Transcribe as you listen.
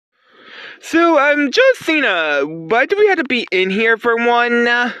Just Cena, why do we have to be in here for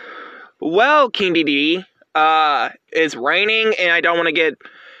one? Well, King Dedede, it's raining and I don't want to get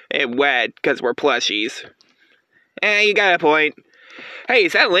it wet because we're plushies. You got a point. Hey,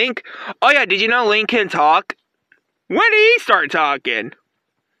 is that Link? Oh yeah, did you know Link can talk? When did he start talking?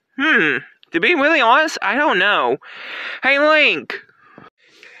 To be really honest, I don't know. Hey, Link!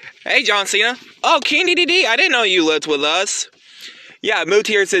 Hey, John Cena. Oh, King Dedede, I didn't know you lived with us. Yeah, I moved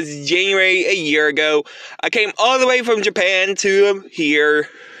here since January a year ago. I came all the way from Japan to here.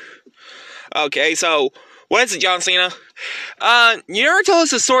 Okay, so, what is it, John Cena? You never told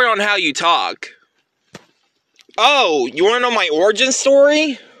us a story on how you talk. Oh, you want to know my origin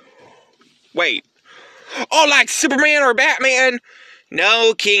story? Wait. Oh, like Superman or Batman?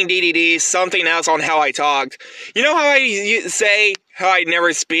 No, King Dedede, something else on how I talked. You know how I say how I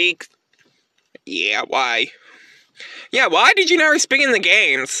never speak? Yeah, why? Yeah, why did you never speak in the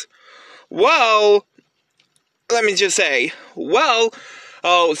games? Well, let me just say,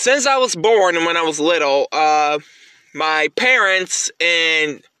 since I was born and when I was little, my parents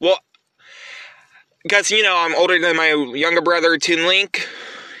and, well, because, you know, I'm older than my younger brother, Toon Link.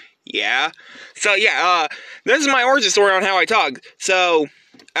 Yeah. So, yeah, this is my origin story on how I talk. So,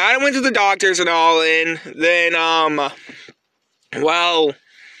 I went to the doctors and all, and then,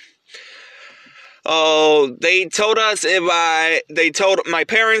 they told my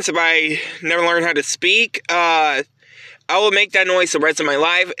parents if I never learned how to speak, I will make that noise the rest of my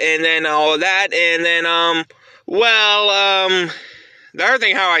life, and then all of that, and then, the other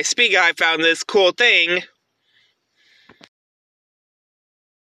thing how I speak, I found this cool thing.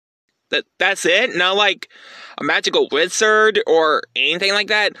 That's it? Not like a magical wizard or anything like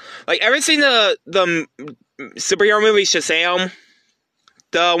that? Like, ever seen the superhero movie Shazam?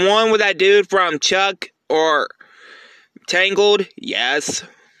 The one with that dude from Chuck or Tangled? Yes.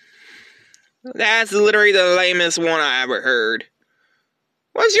 That's literally the lamest one I ever heard.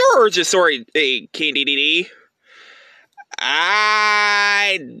 What's your origin story, King Dedede?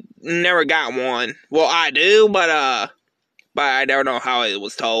 I never got one. Well, I do, but I don't know how it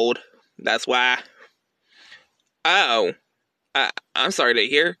was told. That's why. Oh. I'm sorry to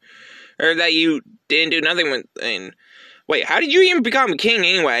hear. Or that you didn't do nothing with... Wait, how did you even become king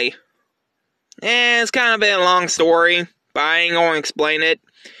anyway? It's kind of been a long story, but I ain't gonna explain it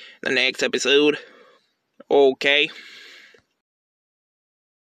in the next episode. Okay.